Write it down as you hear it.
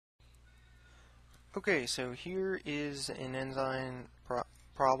Okay, so here is an enzyme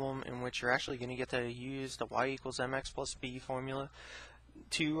problem in which you're actually going to get to use the y equals mx plus b formula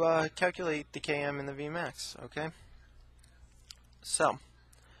to calculate the km and the Vmax, okay? So,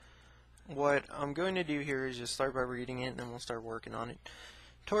 what I'm going to do here is just start by reading it and then we'll start working on it.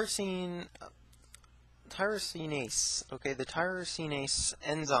 Tyrosinase, okay, the tyrosinase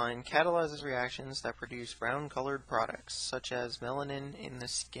enzyme catalyzes reactions that produce brown-colored products, such as melanin in the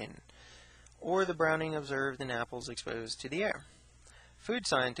skin, or the browning observed in apples exposed to the air. Food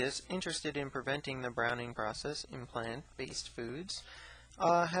scientists interested in preventing the browning process in plant-based foods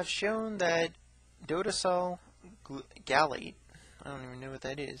have shown that dodecyl gallate, I don't even know what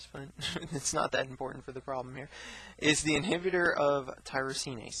that is, but it's not that important for the problem here, is the inhibitor of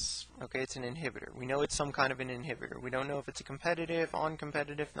tyrosinase. Okay, it's an inhibitor. We know it's some kind of an inhibitor. We don't know if it's a competitive,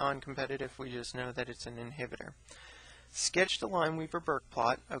 uncompetitive, non-competitive. We just know that it's an inhibitor. Sketch the Lineweaver-Burke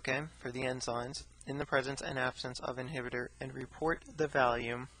plot, okay, for the enzymes in the presence and absence of inhibitor and report the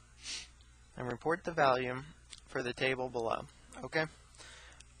value for the table below, okay?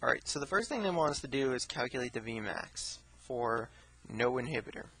 Alright, so the first thing they want us to do is calculate the Vmax for no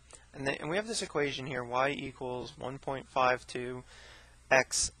inhibitor. And we have this equation here, y equals 1.52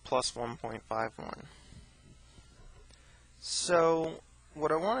 x plus 1.51. So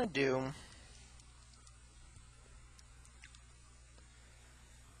what I want to do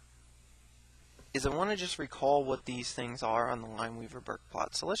is I want to just recall what these things are on the Lineweaver-Burke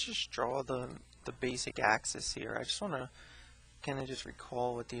plot. So let's just draw the basic axis here. I just want to kind of just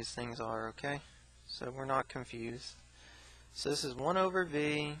recall what these things are, okay? So we're not confused. So this is 1 over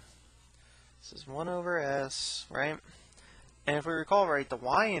V, this is 1 over S, right? And if we recall right, the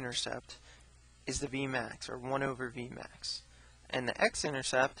y-intercept is the Vmax, or 1 over Vmax. And the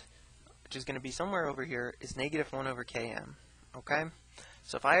x-intercept, which is going to be somewhere over here, is negative 1 over Km, okay?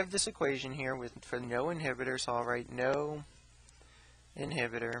 So if I have this equation here for no inhibitor, so I'll write no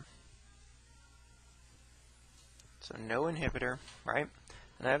inhibitor. So no inhibitor, right?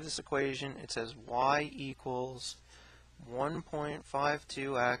 And I have this equation, it says y equals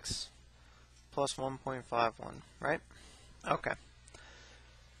 1.52x plus 1.51, right? Okay.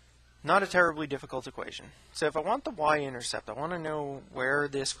 Not a terribly difficult equation. So if I want the y-intercept, I want to know where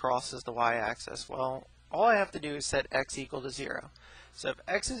this crosses the y-axis. Well, all I have to do is set x equal to 0. So if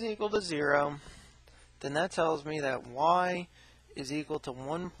x is equal to 0, then that tells me that y is equal to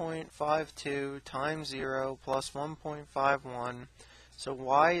 1.52 times 0 plus 1.51. So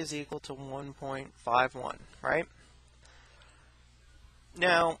y is equal to 1.51, right?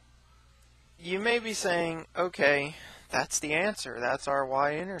 Now, you may be saying, okay, that's the answer. That's our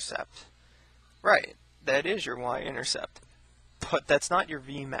y-intercept. Right, that is your y-intercept. But that's not your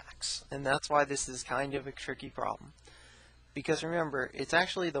Vmax, and that's why this is kind of a tricky problem. Because remember, it's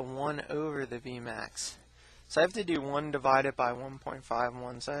actually the 1 over the Vmax. So I have to do 1 divided by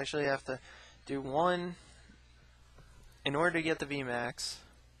 1.51. So I actually have to do 1 in order to get the Vmax.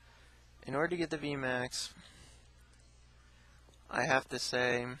 In order to get the Vmax, I have to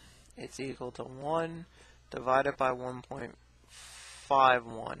say it's equal to 1 divided by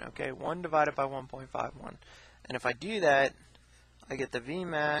 1.51. Okay, 1 divided by 1.51. And if I do that, I get the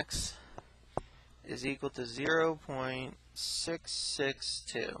Vmax is equal to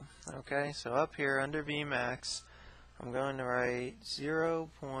 0.662. Okay, so up here under Vmax, I'm going to write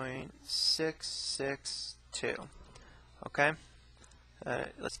 0.662. Okay,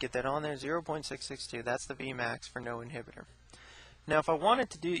 let's get that on there. 0.662. That's the Vmax for no inhibitor. Now, if I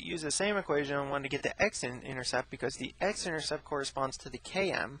wanted to use the same equation, I wanted to get the x-intercept because the x-intercept corresponds to the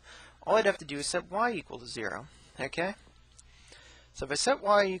Km. All I'd have to do is set y equal to 0. Okay. So if I set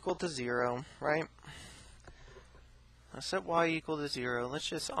y equal to 0, right? I set y equal to 0.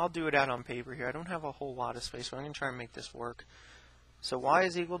 I'll do it out on paper here. I don't have a whole lot of space, so I'm going to try and make this work. So y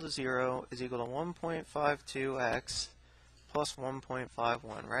is equal to 0 is equal to 1.52x plus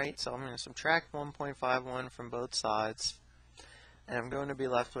 1.51, right? So I'm going to subtract 1.51 from both sides, and I'm going to be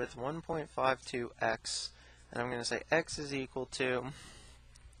left with 1.52x, and I'm going to say x is equal to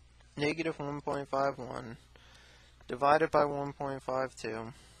negative 1.51 divided by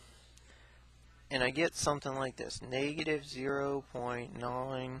 1.52, and I get something like this, negative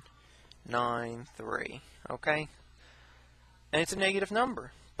 0.993, okay? And it's a negative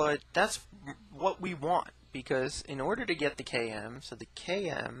number, but that's what we want, because in order to get the Km, so the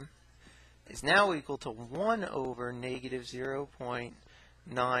Km is now equal to 1 over negative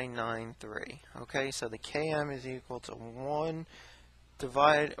 0.993, okay? So the Km is equal to 1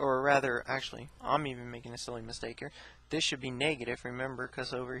 actually, I'm even making a silly mistake here. This should be negative, remember,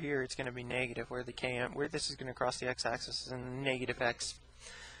 because over here it's going to be negative, where this is going to cross the x-axis is in negative x.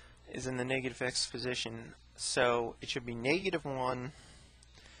 is in the negative x position, so it should be negative 1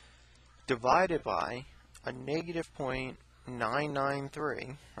 divided by a negative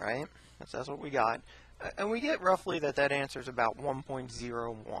 0.993, right? That's what we got. And we get roughly that answer is about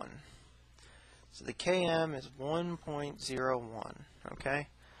 1.01. So the Km is 1.01, okay?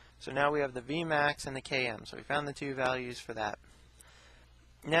 So now we have the Vmax and the Km, so we found the two values for that.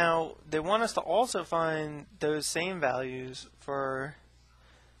 Now, they want us to also find those same values for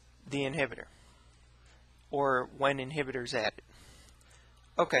the inhibitor, or when inhibitors added.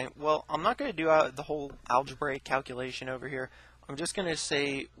 Okay, well, I'm not going to do the whole algebraic calculation over here. I'm just going to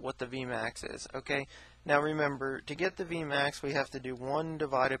say what the Vmax is, okay? Now remember, to get the Vmax, we have to do 1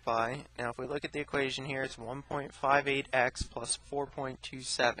 divided by, now if we look at the equation here, it's 1.58x plus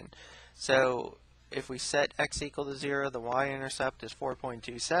 4.27. So if we set x equal to 0, the y-intercept is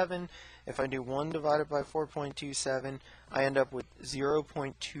 4.27. If I do 1 divided by 4.27, I end up with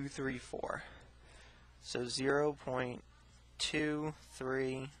 0.234. So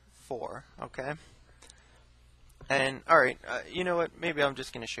 0.234, okay? And, alright, you know what, maybe I'm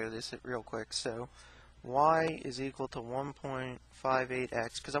just going to show this real quick. So y is equal to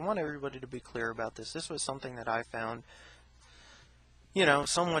 1.58x, because I want everybody to be clear about this. This was something that I found, you know,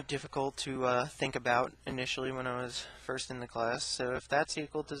 somewhat difficult to think about initially when I was first in the class. So if that's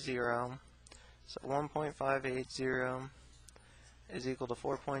equal to 0, so 1.580 is equal to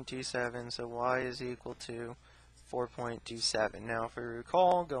 4.27, so y is equal to 4.27. Now if we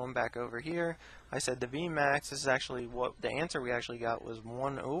recall, going back over here, I said the Vmax is actually what the answer we actually got was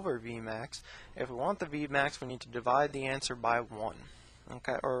 1 over Vmax. If we want the Vmax, we need to divide the answer by 1,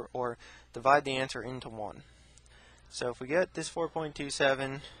 okay, or divide the answer into 1. So if we get this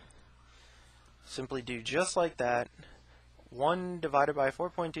 4.27, simply do just like that. 1 divided by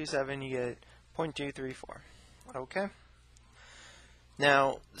 4.27, you get 0.234. Okay?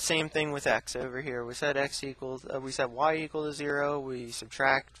 Now, same thing with x over here. We said we said y equal to 0. We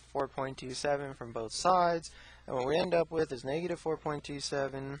subtract 4.27 from both sides, and what we end up with is negative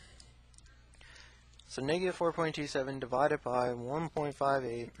 4.27. So negative 4.27 divided by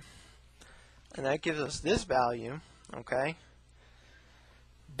 1.58, and that gives us this value. Okay?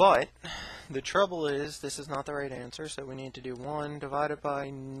 But the trouble is this is not the right answer, so we need to do 1 divided by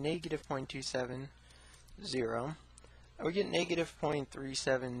negative 0.270. We get negative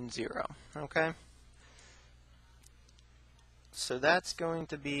 0.370, okay? So that's going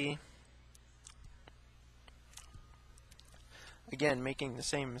to be, again, making the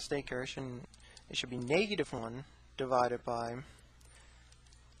same mistake here. It should be negative 1 divided by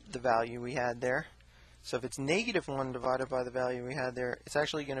the value we had there. So if it's negative 1 divided by the value we had there, it's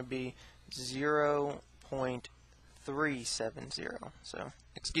actually going to be 0.370. So,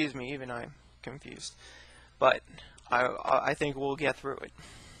 excuse me, even I'm confused. But I think we'll get through it.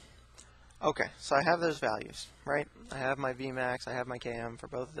 Okay, so I have those values, right? I have my Vmax, I have my Km for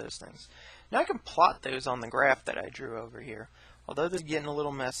both of those things. Now I can plot those on the graph that I drew over here. Although this is getting a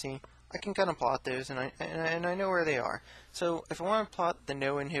little messy, I can kind of plot those, and I know where they are. So if I want to plot the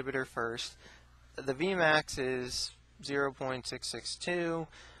no inhibitor first, the Vmax is 0.662,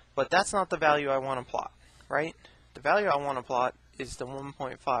 but that's not the value I want to plot, right? The value I want to plot is the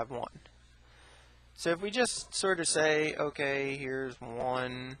 1.51. So if we just sort of say, okay, here's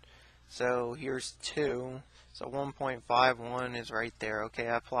 1, so here's 2, so 1.51 is right there. Okay,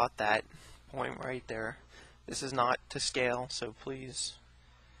 I plot that point right there. This is not to scale, so please,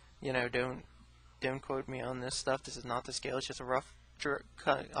 you know, don't quote me on this stuff. This is not to scale. It's just a rough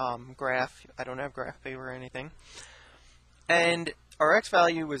graph. I don't have graph paper or anything. And our x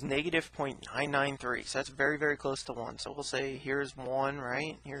value was negative 0.993, so that's very, very close to 1. So we'll say here's 1,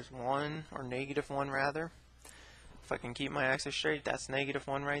 right? Here's 1, or negative 1 rather. If I can keep my axis straight, that's negative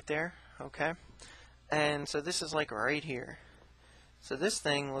 1 right there, okay? And so this is like right here. So this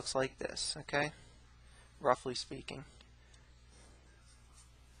thing looks like this, okay? Roughly speaking.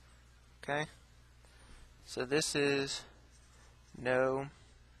 Okay? So this is no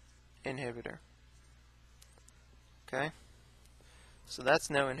inhibitor. Okay? So that's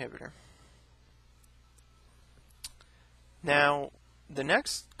no inhibitor. Now, the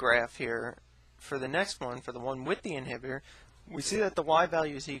next graph here, for the next one, for the one with the inhibitor, we see that the y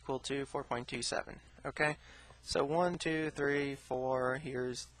value is equal to 4.27. Okay? So 1, 2, 3, 4,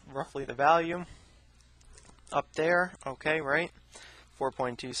 here's roughly the value. Up there, okay, right?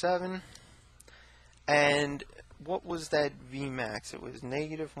 4.27. And what was that Vmax? It was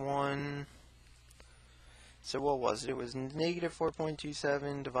negative 1. So what was it? It was negative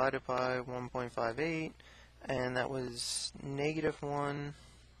 4.27 divided by 1.58, and that was negative 1.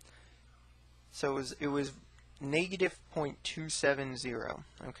 So it was negative 0.270,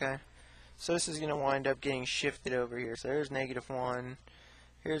 okay? So this is going to wind up getting shifted over here. So there's negative 1,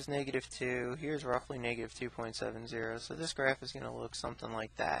 here's negative 2, here's roughly negative 2.70. So this graph is going to look something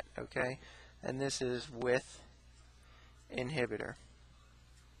like that, okay? And this is with inhibitor.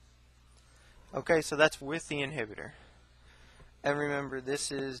 Okay, so that's with the inhibitor. And remember,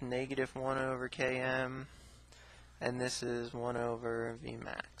 this is negative 1 over Km, and this is 1 over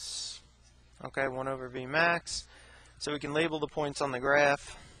Vmax. Okay, 1 over Vmax. So we can label the points on the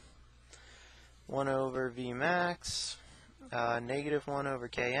graph. 1 over Vmax, negative 1 over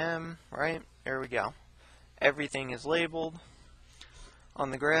Km, right? There we go. Everything is labeled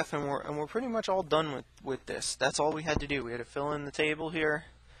on the graph, and we're pretty much all done with this. That's all we had to do. We had to fill in the table here,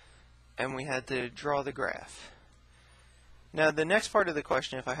 and we had to draw the graph. Now, the next part of the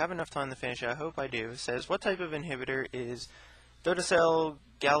question, if I have enough time to finish it, I hope I do, says, what type of inhibitor is dodecel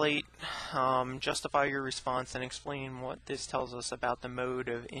gallate? Justify your response and explain what this tells us about the mode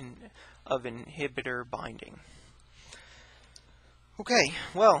of inhibitor binding. Okay,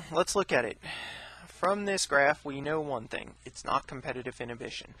 well, let's look at it. From this graph, we know one thing. It's not competitive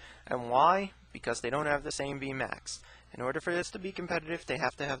inhibition. And why? Because they don't have the same Vmax. In order for this to be competitive, they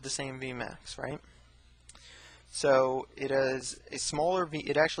have to have the same Vmax, right? So it has a smaller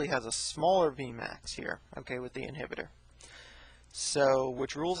it actually has a smaller Vmax here, okay, with the inhibitor. So,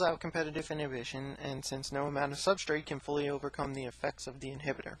 which rules out competitive inhibition, and since no amount of substrate can fully overcome the effects of the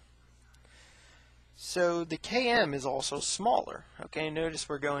inhibitor. So the Km is also smaller, okay? Notice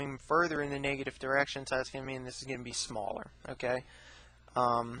we're going further in the negative direction, so that's going to mean this is going to be smaller, okay?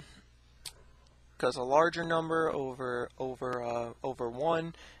 Because a larger number over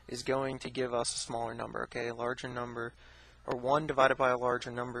 1 is going to give us a smaller number, okay? A larger number, or 1 divided by a larger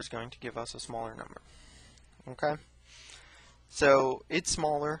number is going to give us a smaller number, okay? So it's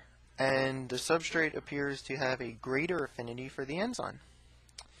smaller, and the substrate appears to have a greater affinity for the enzyme.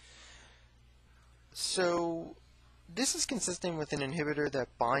 So this is consistent with an inhibitor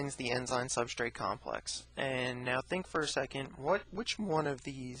that binds the enzyme substrate complex. And now think for a second, which one of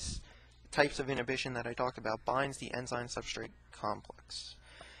these types of inhibition that I talked about binds the enzyme substrate complex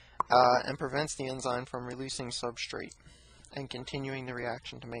and prevents the enzyme from releasing substrate and continuing the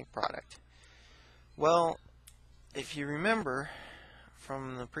reaction to make product? Well, if you remember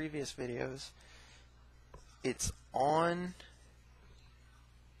from the previous videos, it's on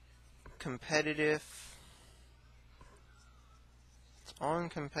competitive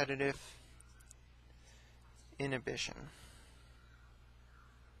inhibition.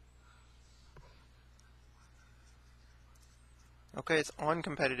 Okay, it's on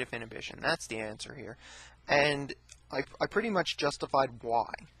competitive inhibition. That's the answer here. And I pretty much justified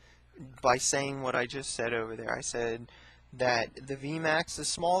why by saying what I just said over there. I said that the Vmax is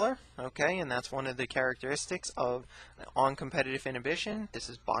smaller, okay, and that's one of the characteristics of on competitive inhibition. This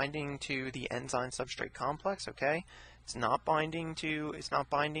is binding to the enzyme substrate complex, okay? It's not binding to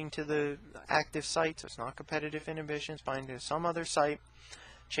the active site, so it's not competitive inhibition. It's binding to some other site,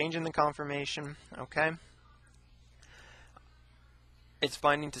 changing the conformation, okay? It's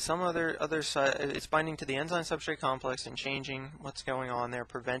binding to some other site. It's binding to the enzyme substrate complex and changing what's going on there,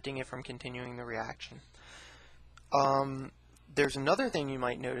 preventing it from continuing the reaction. There's another thing you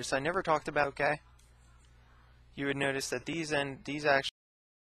might notice I never talked about, okay? You would notice that these actually